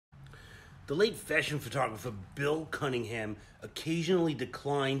The late fashion photographer Bill Cunningham occasionally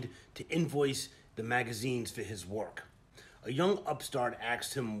declined to invoice the magazines for his work. A young upstart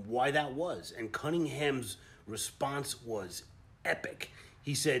asked him why that was, and Cunningham's response was epic.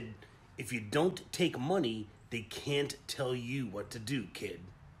 He said, "If you don't take money, they can't tell you what to do, kid."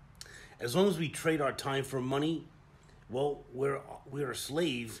 As long as we trade our time for money, well, we're a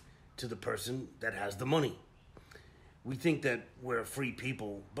slave to the person that has the money. We think that we're free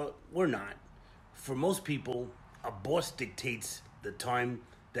people, but we're not. For most people, a boss dictates the time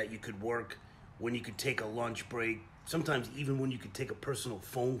that you could work, when you could take a lunch break, sometimes even when you could take a personal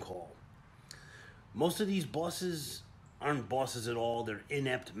phone call. Most of these bosses aren't bosses at all. They're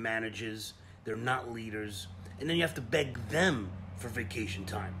inept managers. They're not leaders. And then you have to beg them for vacation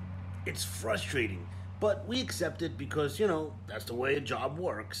time. It's frustrating, but we accept it because, that's the way a job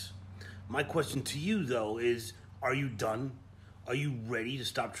works. My question to you, though, is, are you done? Are you ready to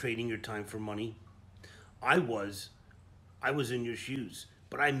stop trading your time for money? I was in your shoes,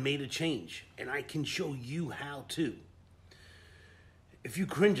 but I made a change, and I can show you how to. If you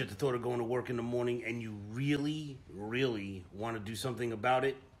cringe at the thought of going to work in the morning and you really, really want to do something about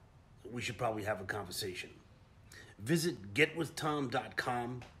it, we should probably have a conversation. Visit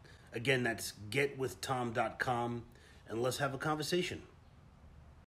getwithtom.com. Again, that's getwithtom.com, and let's have a conversation.